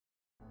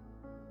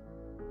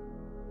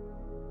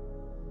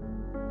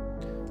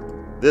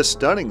This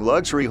stunning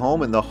luxury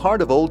home in the heart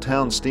of Old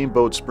Town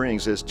Steamboat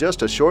Springs is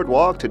just a short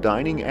walk to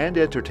dining and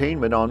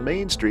entertainment on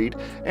Main Street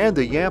and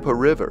the Yampa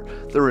River.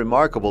 The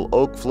remarkable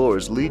oak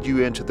floors lead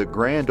you into the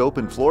grand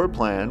open floor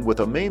plan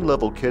with a main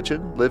level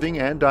kitchen, living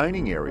and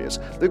dining areas.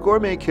 The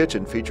gourmet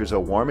kitchen features a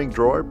warming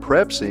drawer,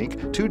 prep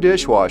sink, 2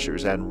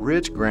 dishwashers, and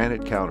rich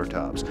granite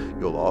countertops.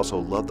 You'll also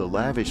love the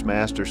lavish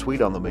master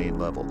suite on the main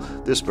level.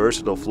 This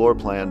versatile floor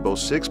plan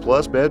boasts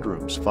 6+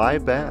 bedrooms,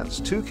 5 baths,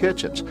 2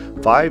 kitchens,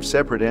 5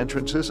 separate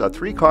entrances, a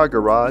 3-car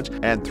garage,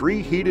 and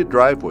 3 heated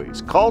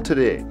driveways. Call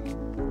today.